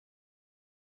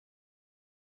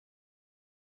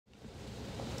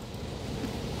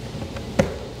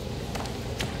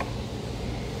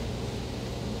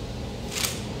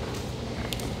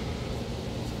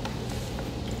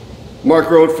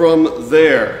Mark wrote, from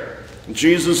there,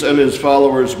 Jesus and his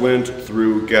followers went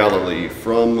through Galilee.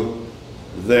 From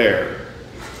there.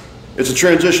 It's a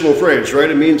transitional phrase, right?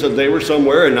 It means that they were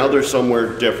somewhere and now they're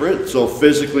somewhere different. So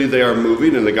physically they are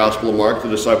moving. In the Gospel of Mark, the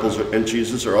disciples and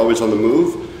Jesus are always on the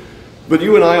move. But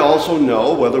you and I also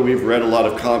know, whether we've read a lot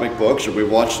of comic books or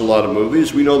we've watched a lot of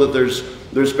movies, we know that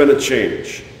there's been a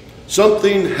change.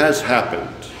 Something has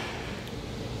happened.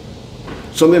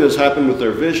 Something has happened with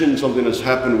their vision, something has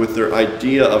happened with their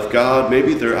idea of God,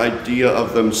 maybe their idea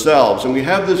of themselves. And we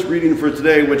have this reading for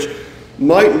today which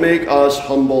might make us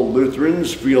humble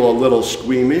Lutherans feel a little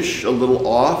squeamish, a little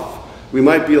off. We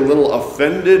might be a little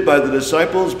offended by the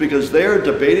disciples because they are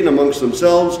debating amongst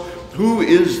themselves who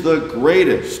is the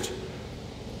greatest.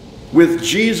 With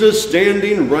Jesus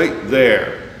standing right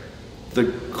there, the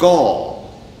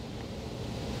gall.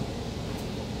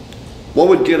 What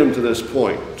would get him to this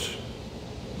point?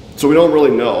 So we don't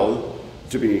really know,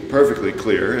 to be perfectly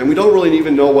clear, and we don't really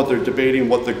even know what they're debating,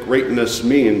 what the greatness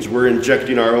means. We're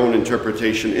injecting our own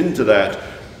interpretation into that.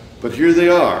 But here they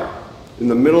are, in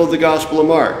the middle of the Gospel of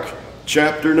Mark,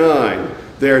 chapter 9.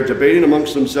 They are debating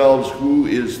amongst themselves who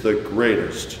is the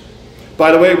greatest.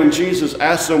 By the way, when Jesus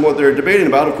asks them what they're debating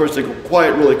about, of course they go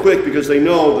quiet really quick because they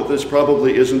know that this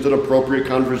probably isn't an appropriate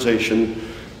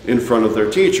conversation in front of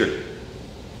their teacher.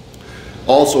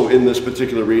 Also in this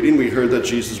particular reading, we heard that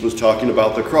Jesus was talking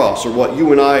about the cross, or what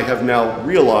you and I have now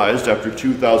realized after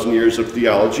 2,000 years of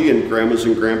theology and grandmas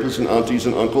and grandpas and aunties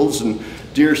and uncles and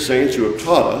dear saints who have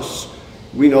taught us.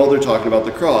 We know they're talking about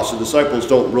the cross. The disciples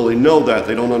don't really know that.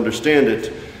 They don't understand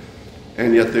it,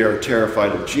 and yet they are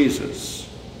terrified of Jesus.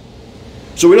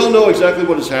 So we don't know exactly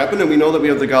what has happened, and we know that we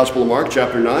have the Gospel of Mark,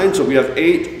 chapter 9, so we have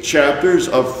 8 chapters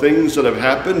of things that have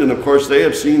happened, and of course they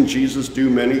have seen Jesus do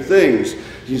many things.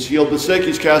 He's healed the sick,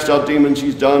 he's cast out demons,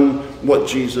 he's done what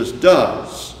Jesus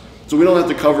does. So we don't have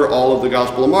to cover all of the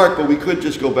Gospel of Mark, but we could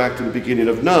just go back to the beginning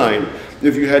of 9.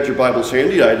 If you had your Bibles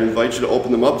handy, I'd invite you to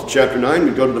open them up to chapter 9.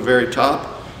 We go to the very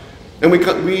top. And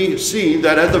we see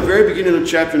that at the very beginning of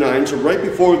chapter 9, so right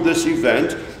before this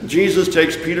event, Jesus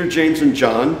takes Peter, James, and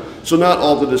John, so not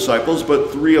all the disciples,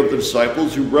 but 3 of the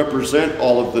disciples who represent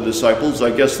all of the disciples. I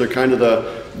guess they're kind of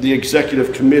the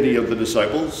executive committee of the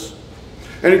disciples.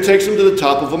 And he takes them to the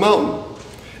top of a mountain.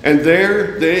 And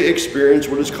there they experience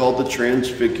what is called the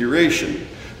Transfiguration,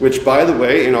 which, by the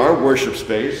way, in our worship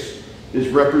space, is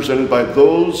represented by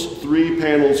those 3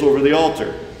 panels over the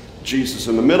altar. Jesus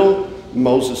in the middle,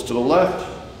 Moses to the left,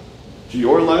 to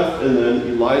your left, and then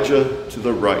Elijah to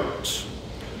the right.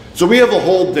 So we have a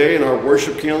whole day in our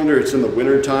worship calendar. It's in the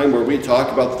winter time where we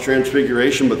talk about the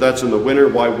Transfiguration, but that's in the winter.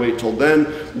 Why wait till then?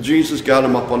 Jesus got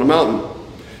them up on a mountain.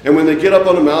 And when they get up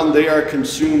on a mountain, they are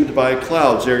consumed by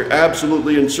clouds. They're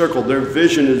absolutely encircled. Their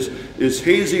vision is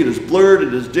hazy, it is blurred,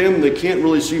 it is dim. They can't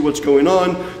really see what's going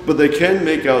on, but they can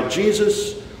make out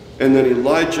Jesus, and then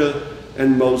Elijah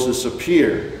and Moses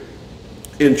appear.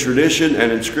 In tradition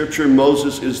and in Scripture,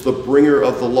 Moses is the bringer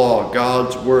of the law,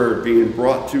 God's word being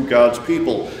brought to God's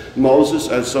people. Moses,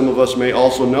 as some of us may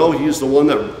also know, he is the one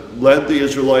that led the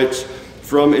Israelites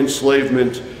from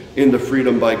enslavement into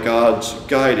freedom by God's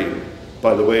guiding,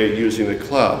 by the way, using a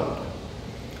cloud.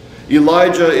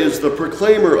 Elijah is the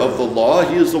proclaimer of the law.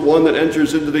 He is the one that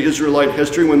enters into the Israelite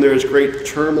history when there is great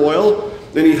turmoil.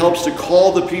 Then he helps to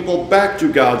call the people back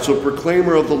to God. So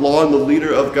proclaimer of the law and the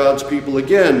leader of God's people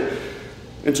again.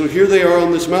 And so here they are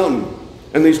on this mountain.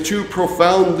 And these 2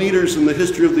 profound leaders in the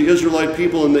history of the Israelite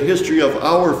people and the history of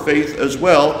our faith as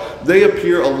well, they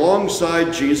appear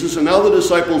alongside Jesus. And now the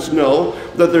disciples know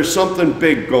that there's something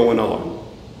big going on.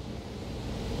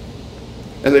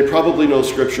 And they probably know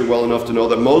Scripture well enough to know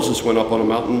that Moses went up on a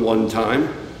mountain one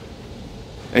time,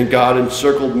 and God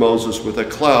encircled Moses with a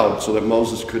cloud so that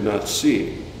Moses could not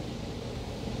see.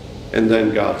 And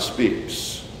then God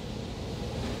speaks.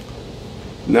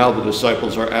 Now the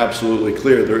disciples are absolutely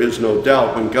clear. There is no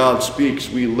doubt. When God speaks,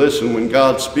 we listen. When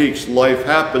God speaks, life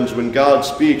happens. When God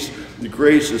speaks, the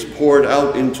grace is poured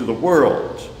out into the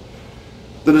world.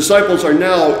 The disciples are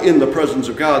now in the presence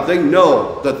of God. They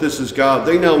know that this is God.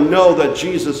 They now know that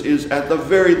Jesus is at the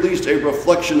very least a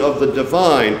reflection of the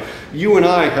divine. You and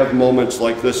I have moments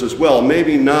like this as well.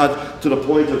 Maybe not to the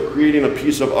point of creating a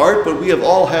piece of art, but we have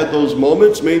all had those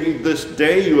moments. Maybe this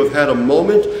day you have had a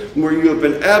moment where you have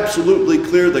been absolutely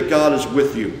clear that God is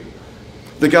with you,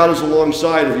 that God is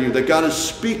alongside of you, that God is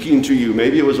speaking to you.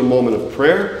 Maybe it was a moment of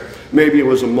prayer. Maybe it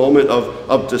was a moment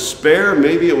of despair.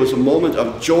 Maybe it was a moment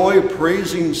of joy,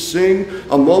 praising, sing,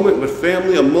 a moment with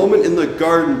family, a moment in the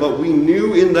garden. But we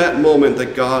knew in that moment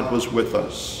that God was with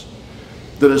us.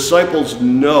 The disciples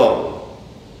know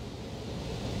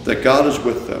that God is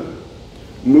with them.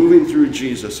 moving through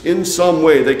Jesus in some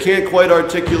way. They can't quite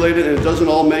articulate it, and it doesn't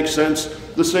all make sense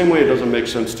the same way it doesn't make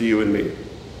sense to you and me.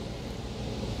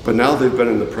 But now they've been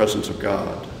in the presence of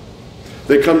God.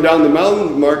 They come down the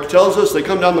mountain, Mark tells us, they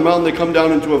come down the mountain, they come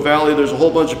down into a valley, there's a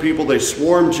whole bunch of people, they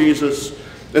swarm Jesus,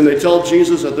 and they tell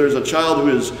Jesus that there's a child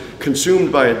who is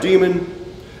consumed by a demon.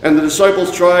 And the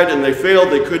disciples tried and they failed,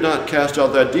 they could not cast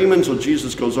out that demon, so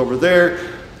Jesus goes over there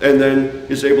and then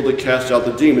is able to cast out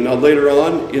the demon. Now later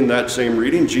on in that same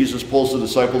reading, Jesus pulls the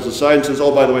disciples aside and says,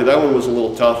 oh, by the way, that one was a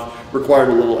little tough, required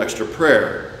a little extra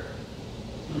prayer.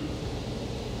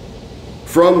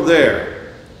 From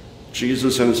there,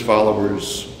 Jesus and his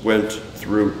followers went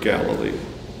through Galilee.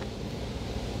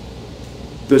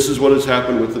 This is what has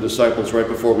happened with the disciples right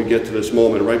before we get to this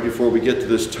moment, right before we get to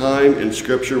this time in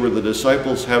Scripture where the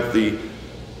disciples have the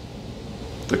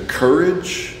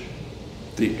courage,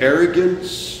 the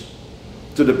arrogance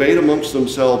to debate amongst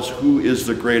themselves who is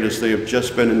the greatest. They have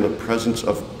just been in the presence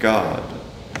of God.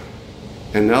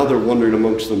 And now they're wondering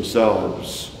amongst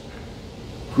themselves,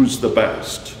 who's the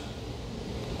best?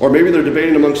 Or maybe they're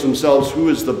debating amongst themselves who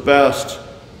is the best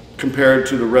compared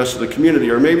to the rest of the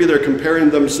community. Or maybe they're comparing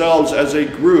themselves as a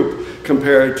group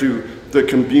compared to the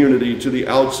community, to the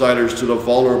outsiders, to the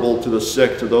vulnerable, to the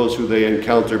sick, to those who they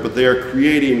encounter. But they are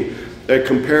creating a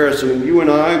comparison. And you and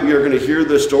I, we are going to hear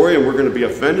this story and we're going to be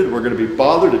offended. We're going to be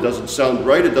bothered. It doesn't sound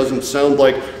right. It doesn't sound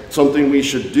like something we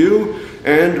should do.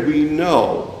 And we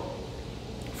know,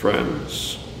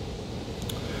 friends,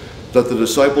 that the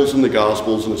disciples in the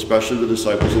Gospels, and especially the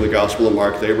disciples in the Gospel of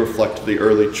Mark, they reflect the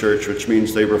early church, which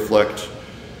means they reflect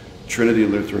Trinity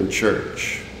Lutheran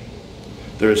Church.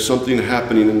 There is something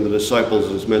happening in the disciples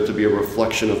that is meant to be a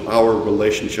reflection of our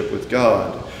relationship with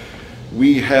God.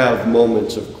 We have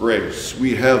moments of grace.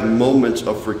 We have moments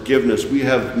of forgiveness. We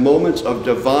have moments of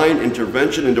divine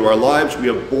intervention into our lives. We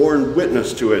have borne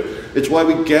witness to it. It's why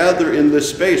we gather in this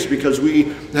space, because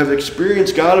we have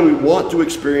experienced God and we want to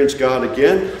experience God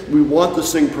again. We want to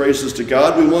sing praises to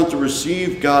God. We want to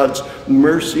receive God's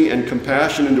mercy and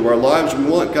compassion into our lives. We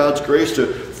want God's grace to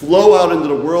flow out into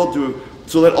the world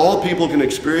so that all people can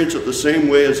experience it the same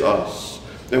way as us.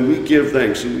 And we give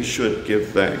thanks, and we should give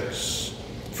thanks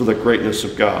for the greatness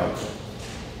of God.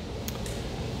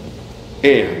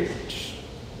 And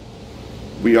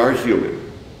we are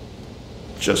human,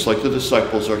 just like the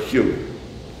disciples are human.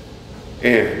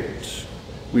 And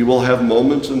we will have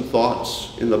moments and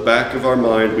thoughts in the back of our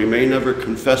mind. We may never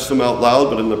confess them out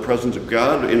loud, but in the presence of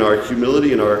God, in our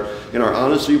humility, in our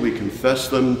honesty, we confess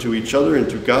them to each other and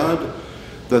to God.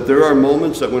 That there are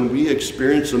moments that when we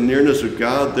experience the nearness of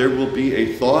God, there will be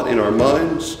a thought in our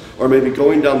minds, or maybe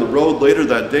going down the road later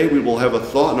that day, we will have a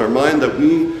thought in our mind that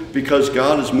we, because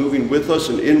God is moving with us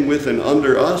and in, with, and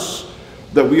under us,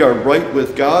 that we are right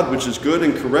with God, which is good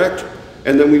and correct,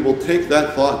 and then we will take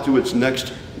that thought to its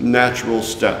next natural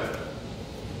step.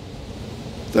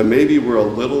 That maybe we're a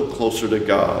little closer to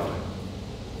God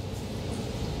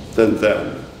than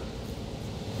them.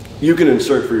 You can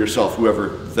insert for yourself whoever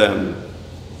them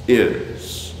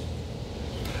is.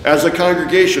 As a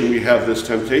congregation, we have this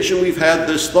temptation. We've had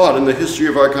this thought in the history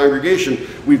of our congregation.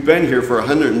 We've been here for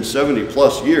 170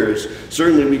 plus years.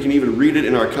 Certainly we can even read it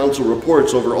in our council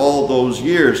reports over all those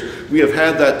years. We have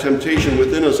had that temptation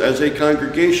within us as a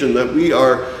congregation that we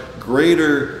are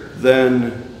greater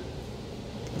than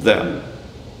them.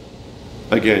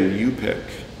 Again, you pick.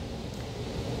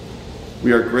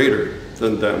 We are greater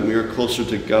than them. We are closer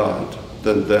to God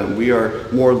than them. We are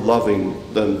more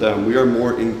loving than them. We are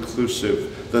more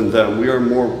inclusive than them. We are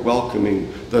more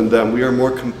welcoming than them. We are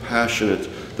more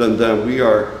compassionate than them. We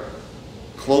are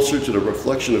closer to the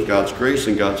reflection of God's grace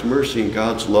and God's mercy and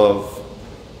God's love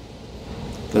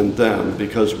than them,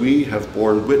 because we have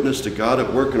borne witness to God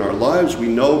at work in our lives. We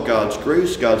know God's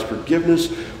grace, God's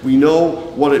forgiveness. We know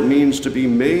what it means to be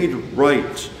made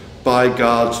right by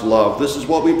God's love. This is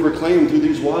what we proclaim through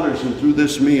these waters and through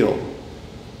this meal.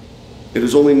 It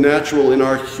is only natural in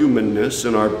our humanness,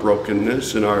 in our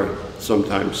brokenness, in our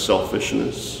sometimes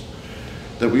selfishness,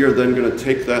 that we are then going to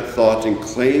take that thought and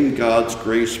claim God's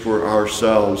grace for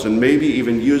ourselves, and maybe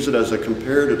even use it as a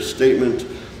comparative statement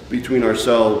between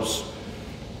ourselves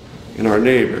and our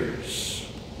neighbors.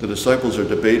 The disciples are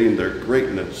debating their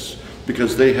greatness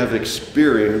because they have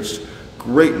experienced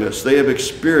greatness. They have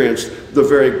experienced the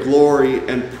very glory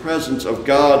and presence of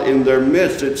God in their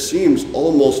midst. It seems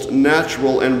almost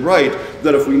natural and right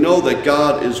that if we know that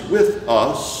God is with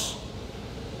us,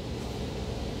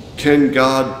 can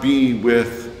God be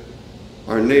with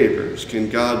our neighbors? Can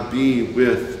God be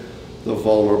with the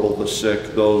vulnerable, the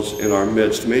sick, those in our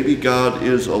midst? Maybe God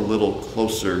is a little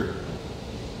closer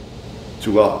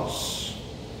to us.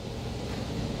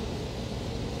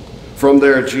 From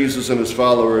there, Jesus and his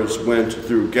followers went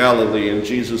through Galilee, and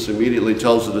Jesus immediately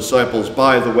tells the disciples,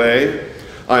 by the way,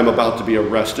 I'm about to be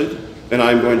arrested, and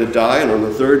I'm going to die, and on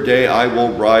the third day I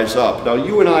will rise up. Now,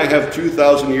 you and I have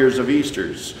 2,000 years of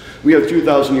Easters. We have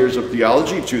 2,000 years of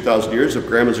theology, 2,000 years of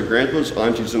grandmas and grandpas,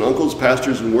 aunties and uncles,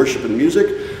 pastors and worship and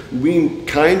music. We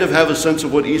kind of have a sense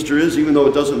of what Easter is, even though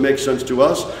it doesn't make sense to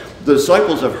us. The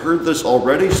disciples have heard this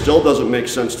already, still doesn't make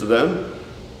sense to them,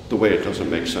 the way it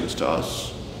doesn't make sense to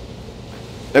us.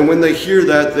 And when they hear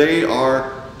that, they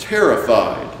are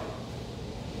terrified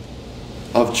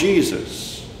of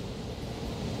Jesus.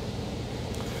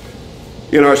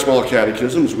 In our small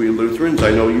catechisms, we Lutherans,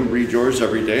 I know you read yours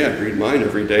every day, I read mine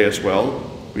every day as well,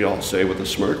 we all say with a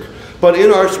smirk. But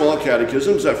in our small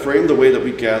catechisms that frame the way that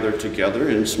we gather together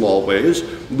in small ways,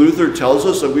 Luther tells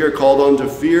us that we are called on to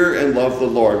fear and love the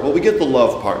Lord. Well, we get the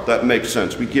love part, that makes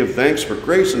sense. We give thanks for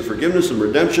grace and forgiveness and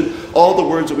redemption, all the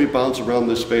words that we bounce around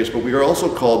this space, but we are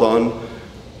also called on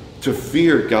to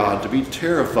fear God, to be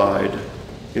terrified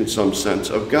in some sense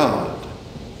of God.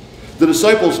 The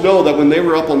disciples know that when they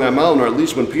were up on that mountain, or at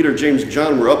least when Peter, James, and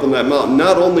John were up on that mountain,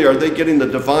 not only are they getting the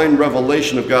divine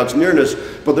revelation of God's nearness,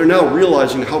 but they're now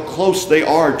realizing how close they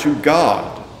are to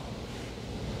God.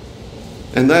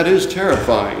 And that is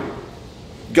terrifying.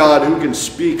 God who can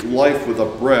speak life with a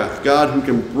breath. God who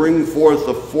can bring forth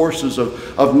the forces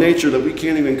of nature that we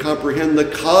can't even comprehend. The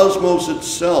cosmos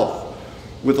itself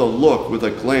with a look, with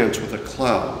a glance, with a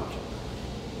cloud.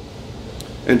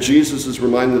 And Jesus is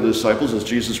reminding the disciples, as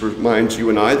Jesus reminds you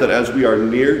and I, that as we are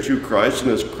near to Christ and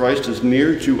as Christ is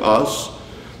near to us,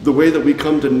 the way that we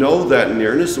come to know that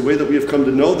nearness, the way that we have come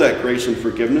to know that grace and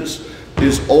forgiveness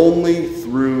is only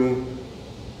through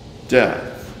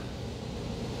death.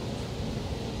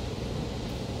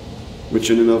 Which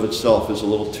in and of itself is a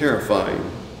little terrifying,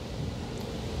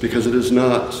 because it is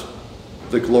not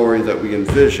the glory that we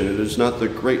envision. It is not the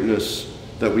greatness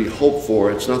that we hope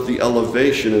for. It's not the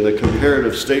elevation and the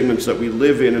comparative statements that we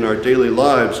live in our daily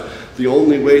lives. The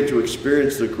only way to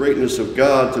experience the greatness of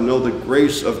God, to know the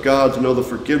grace of God, to know the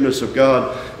forgiveness of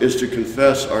God, is to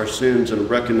confess our sins and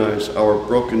recognize our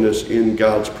brokenness in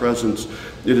God's presence.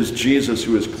 It is Jesus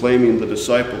who is claiming the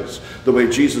disciples. The way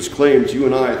Jesus claims you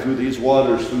and I through these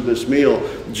waters, through this meal,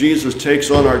 Jesus takes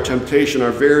on our temptation,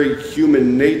 our very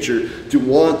human nature, to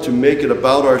want to make it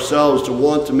about ourselves, to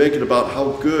want to make it about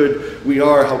how good we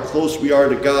are, how close we are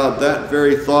to God. That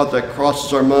very thought that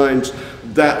crosses our minds,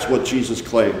 that's what Jesus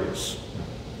claims.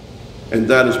 And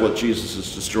that is what Jesus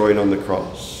is destroying on the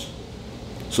cross,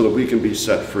 so that we can be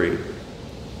set free,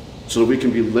 so that we can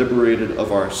be liberated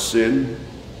of our sin,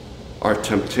 our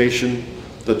temptation,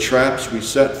 the traps we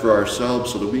set for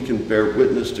ourselves, so that we can bear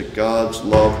witness to God's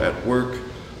love at work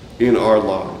in our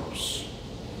lives.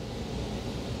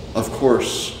 Of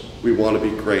course, we want to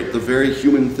be great. The very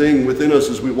human thing within us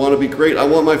is we want to be great. I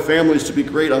want my families to be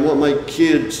great. I want my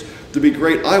kids to be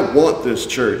great. I want this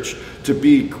church to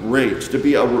be great, to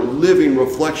be a living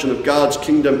reflection of God's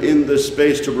kingdom in this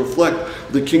space, to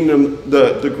reflect the kingdom,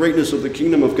 the greatness of the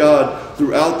kingdom of God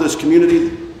throughout this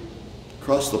community,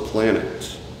 across the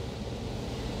planet.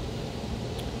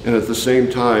 And at the same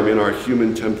time, in our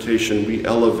human temptation, we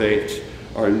elevate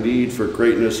our need for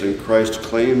greatness, and Christ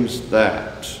claims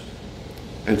that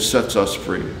and sets us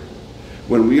free.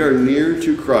 When we are near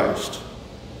to Christ,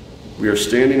 we are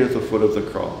standing at the foot of the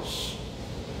cross.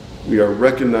 We are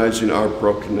recognizing our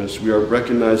brokenness. We are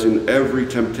recognizing every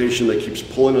temptation that keeps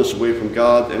pulling us away from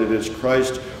God, and it is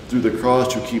Christ through the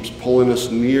cross who keeps pulling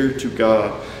us near to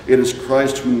God. It is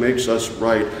Christ who makes us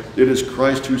right. It is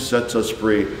Christ who sets us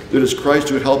free. It is Christ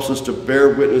who helps us to bear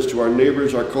witness to our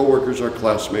neighbors, our coworkers, our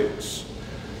classmates,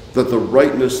 that the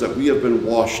rightness that we have been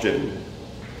washed in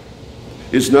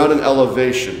is not an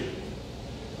elevation,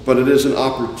 but it is an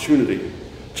opportunity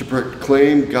to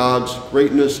proclaim God's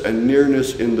greatness and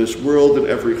nearness in this world, in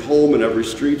every home, in every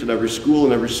street, in every school,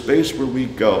 in every space where we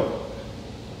go.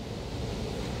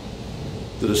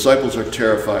 The disciples are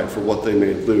terrified for what they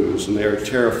may lose, and they are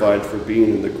terrified for being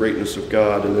in the greatness of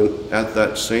God. And then at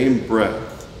that same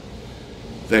breath,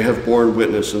 they have borne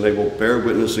witness, and they will bear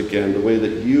witness again, the way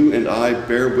that you and I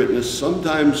bear witness,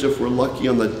 sometimes if we're lucky,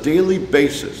 on the daily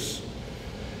basis,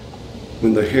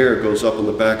 when the hair goes up on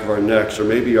the back of our necks, or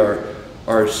maybe our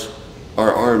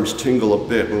arms tingle a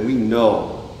bit, when we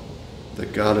know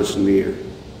that God is near,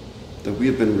 that we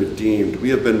have been redeemed, we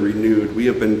have been renewed, we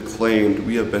have been claimed,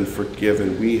 we have been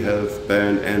forgiven, we have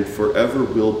been and forever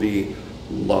will be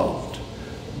loved.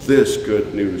 This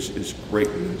good news is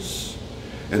greatness.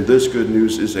 And this good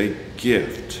news is a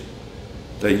gift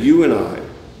that you and I,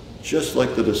 just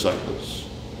like the disciples,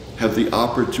 have the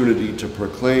opportunity to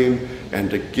proclaim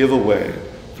and to give away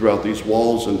throughout these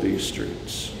walls and these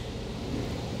streets.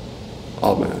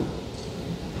 Amen.